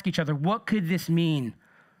continue to ask each other, what could this mean?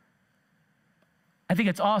 I think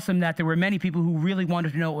it's awesome that there were many people who really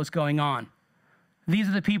wanted to know what was going on. These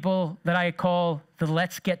are the people that I call the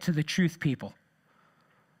let's get to the truth people,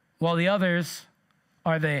 while the others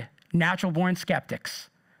are the natural-born skeptics.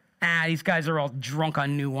 These guys are all drunk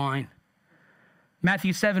on new wine.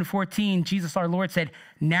 Matthew 7:14, Jesus our Lord said,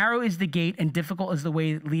 narrow is the gate and difficult is the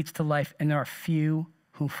way that leads to life, and there are few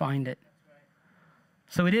who find it.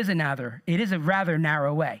 So it is a rather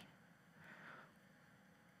narrow way.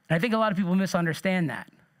 And I think a lot of people misunderstand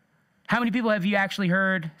that. How many people have you actually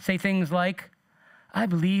heard say things like, I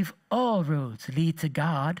believe all roads lead to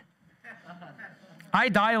God? I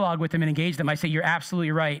dialogue with them and engage them. I say, you're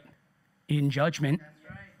absolutely right in judgment.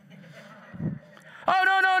 Oh,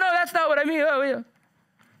 no, that's not what I mean. Oh, yeah.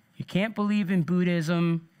 You can't believe in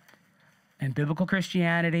Buddhism and biblical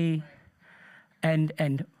Christianity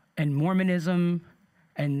and Mormonism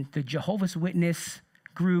and the Jehovah's Witness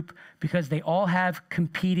group because they all have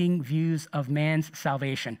competing views of man's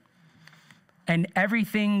salvation. And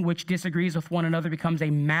everything which disagrees with one another becomes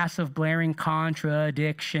a massive, blaring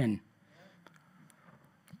contradiction.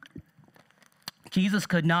 Jesus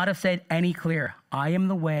could not have said any clearer. I am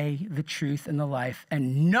the way, the truth, and the life,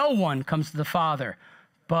 and no one comes to the Father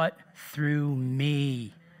but through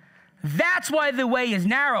me. That's why the way is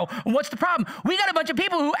narrow. And what's the problem? We got a bunch of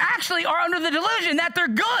people who actually are under the delusion that they're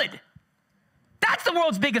good. That's the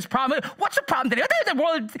world's biggest problem. What's the problem today?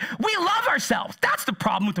 We love ourselves. That's the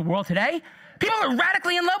problem with the world today. People are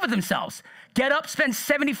radically in love with themselves. Get up, spend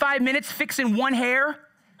 75 minutes fixing one hair.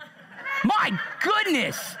 My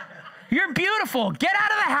goodness. You're beautiful. Get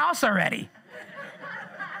out of the house already.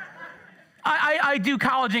 I do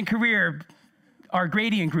college and career, our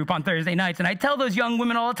gradient group on Thursday nights, and I tell those young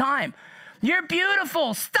women all the time, you're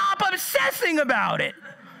beautiful. Stop obsessing about it.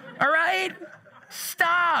 All right?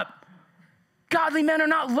 Stop. Godly men are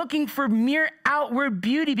not looking for mere outward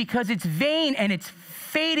beauty because it's vain and it's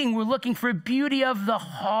fading. We're looking for beauty of the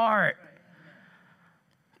heart.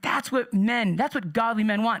 That's what godly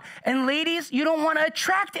men want. And ladies, you don't want to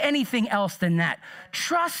attract anything else than that.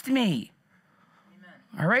 Trust me.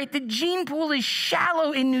 Amen. All right? The gene pool is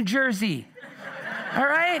shallow in New Jersey. All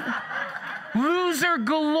right? Loser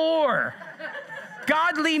galore.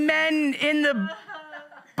 Godly men in the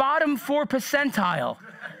bottom 4 percentile.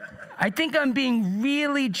 I think I'm being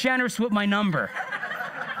really generous with my number.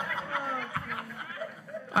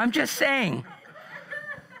 I'm just saying.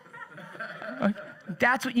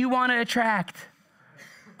 That's what you want to attract.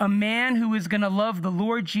 A man who is going to love the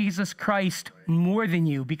Lord Jesus Christ more than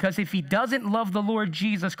you. Because if he doesn't love the Lord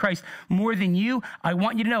Jesus Christ more than you, I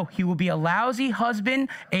want you to know he will be a lousy husband,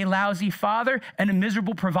 a lousy father, and a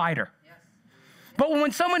miserable provider. Yes. But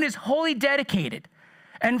when someone is wholly dedicated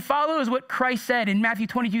and follows what Christ said in Matthew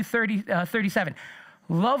 22:37,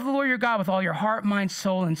 love the Lord your God with all your heart, mind,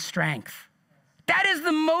 soul, and strength. That is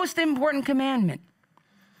the most important commandment.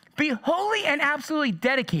 Be holy and absolutely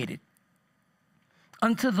dedicated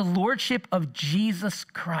unto the lordship of Jesus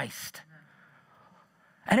Christ.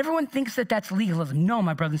 And everyone thinks that that's legalism. No,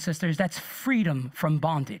 my brothers and sisters, that's freedom from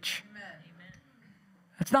bondage. Amen.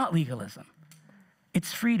 That's not legalism.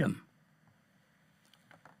 It's freedom.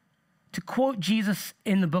 To quote Jesus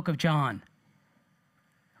in the book of John,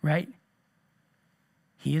 right?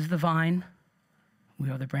 He is the vine, we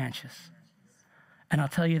are the branches. And I'll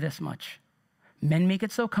tell you this much. Men make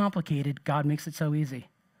it so complicated, God makes it so easy.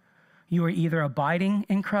 You are either abiding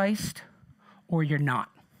in Christ or you're not.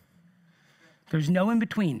 There's no in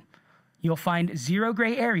between. You'll find zero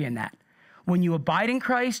gray area in that. When you abide in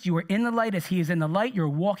Christ, you are in the light as he is in the light. You're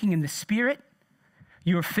walking in the Spirit.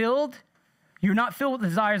 You're filled. You're not filled with the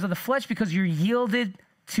desires of the flesh because you're yielded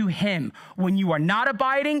to him. When you are not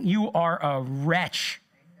abiding, you are a wretch.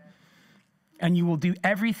 And you will do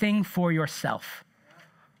everything for yourself.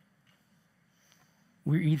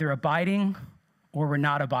 We're either abiding or we're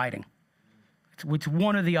not abiding. It's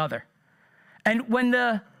one or the other. And when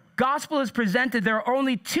the gospel is presented, there are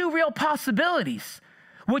only 2 real possibilities,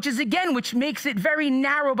 which makes it very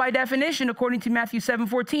narrow by definition, according to Matthew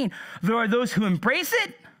 7:14. There are those who embrace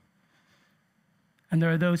it, and there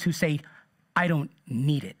are those who say, I don't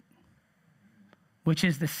need it, which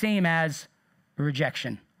is the same as a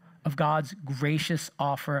rejection of God's gracious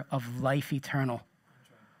offer of life eternal.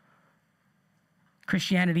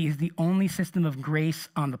 Christianity is the only system of grace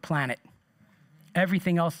on the planet.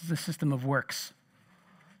 Everything else is a system of works.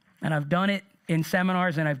 And I've done it in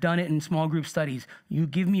seminars and I've done it in small group studies. You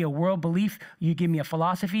give me a world belief, you give me a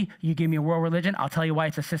philosophy, you give me a world religion, I'll tell you why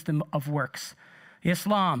it's a system of works.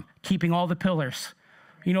 Islam, keeping all the pillars.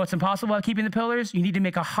 You know what's impossible about keeping the pillars? You need to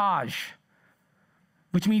make a Hajj,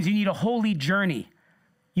 which means you need a holy journey.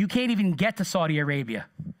 You can't even get to Saudi Arabia.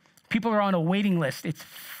 People are on a waiting list. It's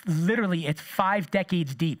 5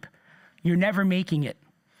 decades deep. You're never making it.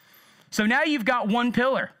 So now you've got one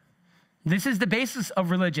pillar. This is the basis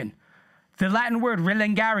of religion. The Latin word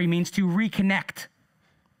relengare means to reconnect.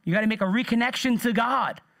 You got to make a reconnection to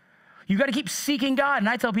God. You got to keep seeking God. And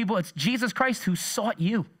I tell people it's Jesus Christ who sought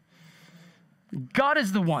you. God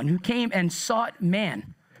is the one who came and sought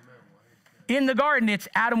man. In the garden, it's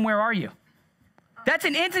Adam, where are you? That's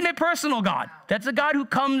an intimate, personal God. That's a God who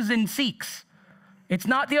comes and seeks. It's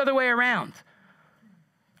not the other way around.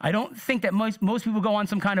 I don't think that most people go on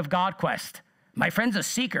some kind of God quest. My friend's a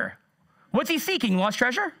seeker. What's he seeking? Lost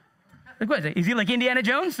treasure? Like, what is he like Indiana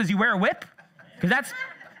Jones? Does he wear a whip? Because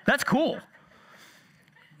that's cool.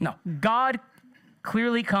 No, God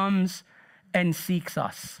clearly comes and seeks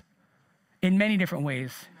us in many different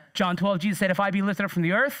ways. John 12, Jesus said, if I be lifted up from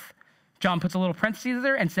the earth, John puts a little parenthesis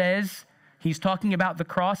there and says, he's talking about the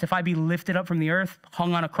cross. If I be lifted up from the earth,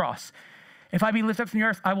 hung on a cross. If I be lifted up from the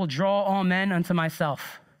earth, I will draw all men unto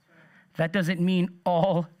myself. That doesn't mean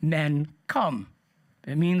all men come.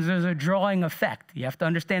 It means there's a drawing effect. You have to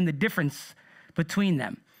understand the difference between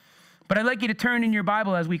them. But I'd like you to turn in your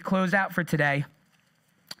Bible as we close out for today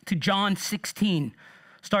to John 16,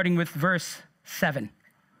 starting with verse 7.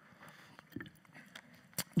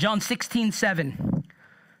 John 16:7,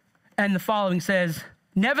 and the following says,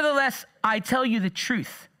 nevertheless, I tell you the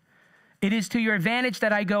truth. It is to your advantage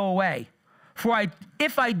that I go away. For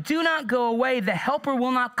if I do not go away, the helper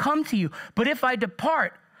will not come to you. But if I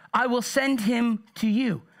depart, I will send him to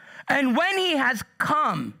you. And when he has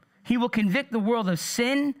come, he will convict the world of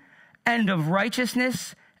sin and of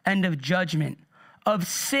righteousness and of judgment. Of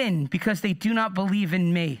sin, because they do not believe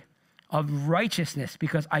in me. Of righteousness,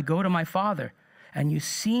 because I go to my Father, and you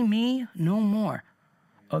see me no more.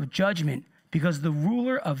 Of judgment, because the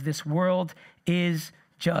ruler of this world is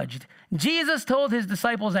judged. Jesus told his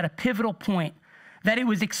disciples at a pivotal point that it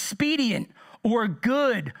was expedient or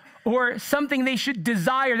good or something they should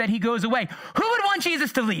desire that he goes away. Who would want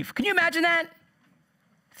Jesus to leave? Can you imagine that?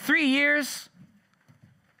 3 years,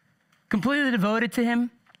 completely devoted to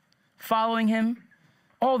him, following him,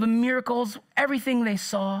 all the miracles, everything they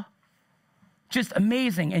saw, just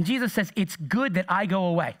amazing. And Jesus says, it's good that I go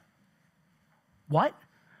away. What?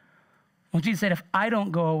 Well, Jesus said, if I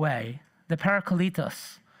don't go away, the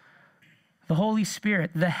Parakletos, the Holy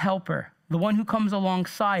Spirit, the helper, the one who comes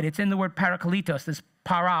alongside, it's in the word Parakletos, this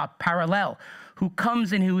parallel, who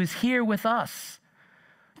comes and who is here with us.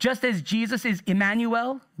 Just as Jesus is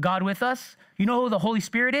Emmanuel, God with us, you know who the Holy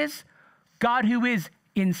Spirit is? God who is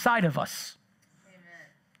inside of us.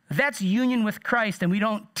 Amen. That's union with Christ, and we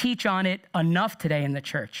don't teach on it enough today in the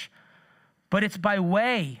church. But it's by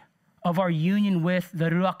way of our union with the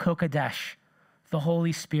Ruach HaKodesh, the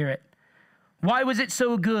Holy Spirit. Why was it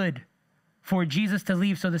so good for Jesus to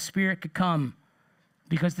leave so the Spirit could come?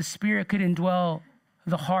 Because the Spirit could indwell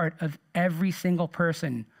the heart of every single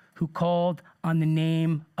person who called on the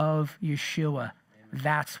name of Yeshua. Amen.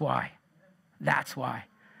 That's why. That's why.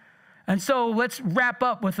 And so let's wrap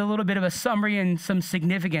up with a little bit of a summary and some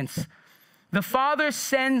significance. The Father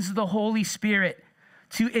sends the Holy Spirit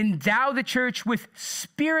to endow the church with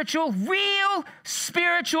spiritual, real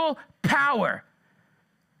spiritual power,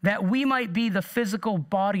 that we might be the physical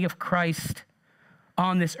body of Christ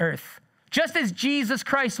on this earth. Just as Jesus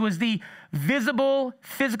Christ was the visible,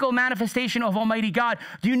 physical manifestation of Almighty God,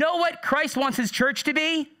 do you know what Christ wants his church to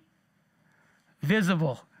be?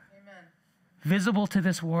 Visible. Amen. Visible to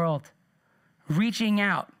this world. Reaching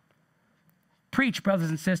out. Preach, brothers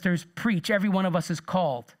and sisters, preach. Every one of us is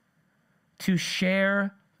called to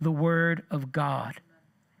share the word of God.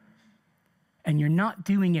 And you're not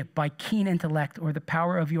doing it by keen intellect or the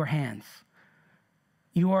power of your hands.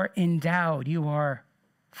 You are endowed, you are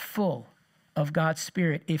full of God's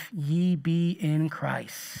Spirit if ye be in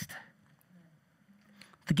Christ.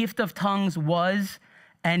 The gift of tongues was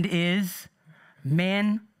and is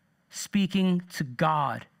man speaking to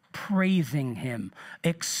God, praising him,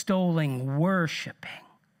 extolling, worshiping,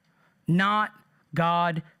 not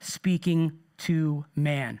God speaking to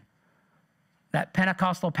man. That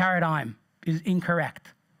Pentecostal paradigm is incorrect,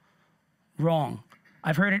 wrong.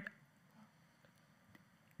 I've heard it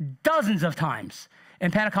dozens of times in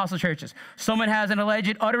Pentecostal churches. Someone has an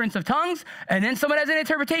alleged utterance of tongues, and then someone has an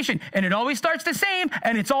interpretation, and it always starts the same,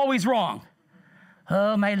 and it's always wrong.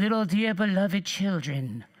 Oh, my little dear beloved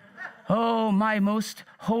children. Oh, my most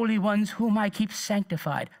holy ones whom I keep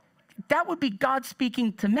sanctified. That would be God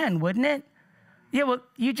speaking to men, wouldn't it? Yeah, well,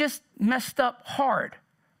 you just messed up hard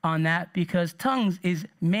on that because tongues is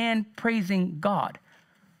man praising God.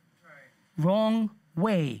 Right. Wrong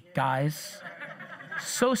way, guys.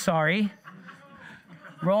 So sorry.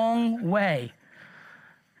 Wrong way.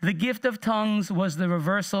 The gift of tongues was the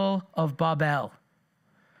reversal of Babel.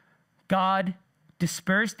 God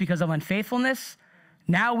dispersed because of unfaithfulness.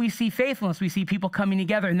 Now we see faithfulness. We see people coming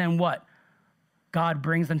together, and then what? God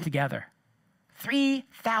brings them together.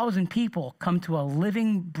 3,000 people come to a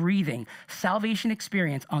living, breathing salvation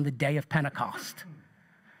experience on the day of Pentecost.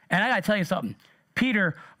 And I got to tell you something.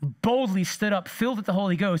 Peter boldly stood up, filled with the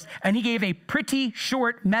Holy Ghost, and he gave a pretty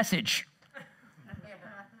short message.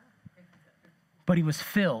 but he was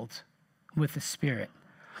filled with the Spirit.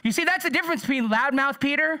 You see, that's the difference between loudmouth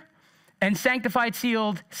Peter and sanctified,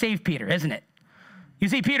 sealed, saved Peter, isn't it? You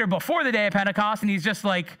see Peter before the day of Pentecost, and he's just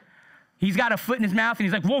like, he's got a foot in his mouth, and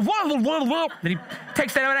he's like, whoa, whoa, whoa, whoa. Then he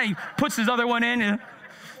takes that out, and he puts his other one in. I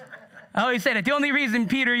always say that the only reason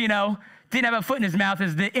Peter, didn't have a foot in his mouth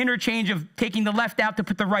is the interchange of taking the left out to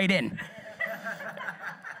put the right in.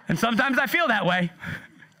 And sometimes I feel that way.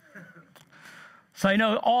 So I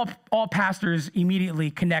know all pastors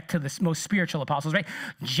immediately connect to the most spiritual apostles, right?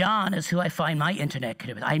 John is who I find my internet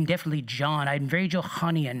connection with. I'm definitely John. I'm very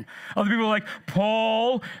Johannian. Other people are like,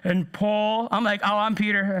 Paul and Paul. I'm like, oh, I'm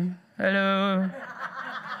Peter. Hello.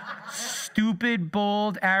 Stupid,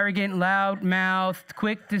 bold, arrogant, loud-mouthed,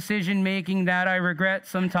 quick decision-making that I regret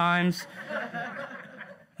sometimes.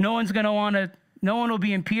 No one will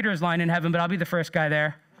be in Peter's line in heaven, but I'll be the first guy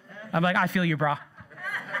there. I'm like, I feel you, brah.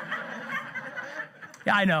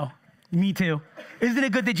 Yeah, I know. Me too. Isn't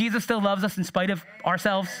it good that Jesus still loves us in spite of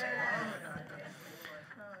ourselves?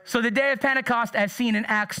 So the day of Pentecost, as seen in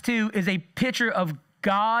Acts 2, is a picture of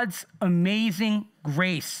God's amazing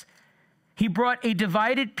grace. He brought a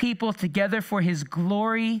divided people together for his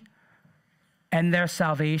glory and their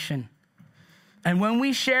salvation. And when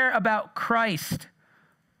we share about Christ,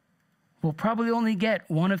 we'll probably only get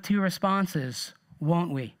one of two responses, won't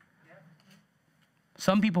we?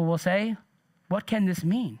 Some people will say, what can this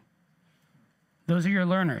mean? Those are your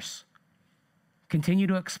learners. Continue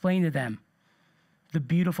to explain to them the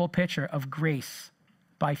beautiful picture of grace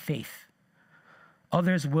by faith.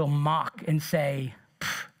 Others will mock and say,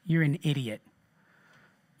 you're an idiot.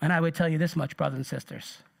 And I would tell you this much, brothers and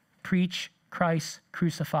sisters. Preach Christ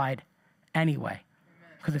crucified anyway,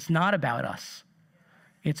 because it's not about us.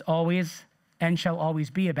 It's always and shall always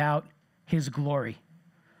be about his glory.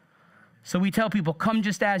 So we tell people, come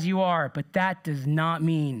just as you are, but that does not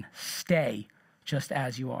mean stay just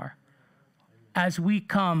as you are. As we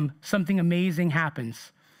come, something amazing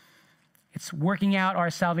happens. It's working out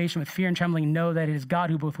our salvation with fear and trembling. Know that it is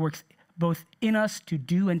God who both works both in us to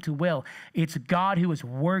do and to will. It's God who is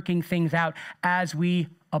working things out as we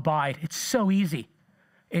abide. It's so easy.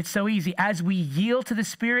 It's so easy. As we yield to the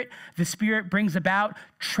Spirit brings about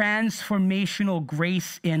transformational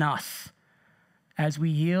grace in us. As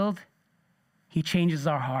we yield, he changes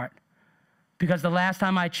our heart. Because the last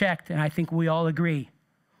time I checked, and I think we all agree,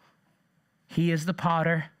 he is the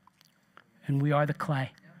potter and we are the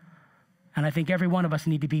clay. And I think every one of us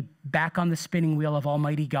need to be back on the spinning wheel of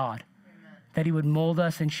Almighty God, that he would mold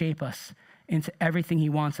us and shape us into everything he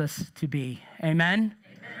wants us to be. Amen?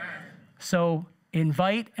 Amen. So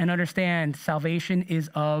invite and understand salvation is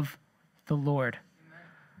of the Lord. Amen.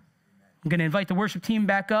 I'm going to invite the worship team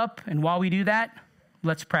back up, and while we do that,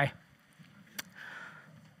 let's pray.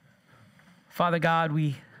 Father God,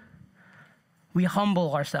 we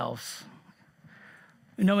humble ourselves,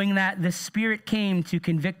 knowing that the Spirit came to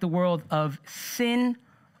convict the world of sin,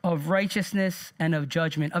 of righteousness, and of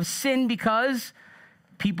judgment. Of sin because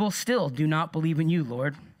people still do not believe in you,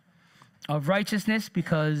 Lord. Of righteousness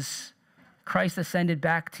because Christ ascended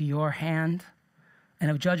back to your hand.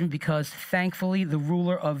 And of judgment because, thankfully, the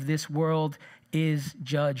ruler of this world is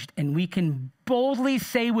judged. And we can boldly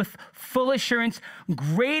say with full assurance,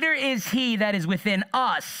 greater is he that is within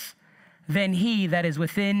us than he that is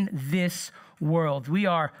within this world. We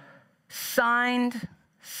are signed,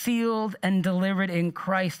 sealed, and delivered in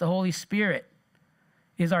Christ. The Holy Spirit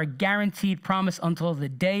is our guaranteed promise until the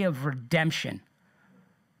day of redemption.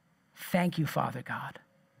 Thank you, Father God,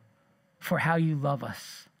 for how you love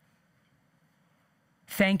us.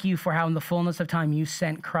 Thank you for how in the fullness of time you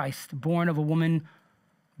sent Christ, born of a woman,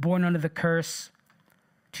 born under the curse,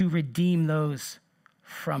 to redeem those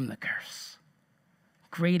from the curse.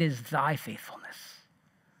 Great is thy faithfulness,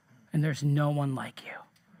 and there's no one like you.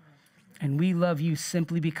 And we love you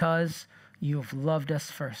simply because you have loved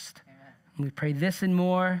us first. Amen. And we pray this and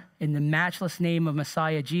more in the matchless name of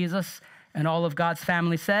Messiah Jesus, and all of God's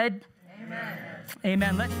family said, amen.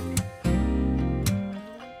 Amen.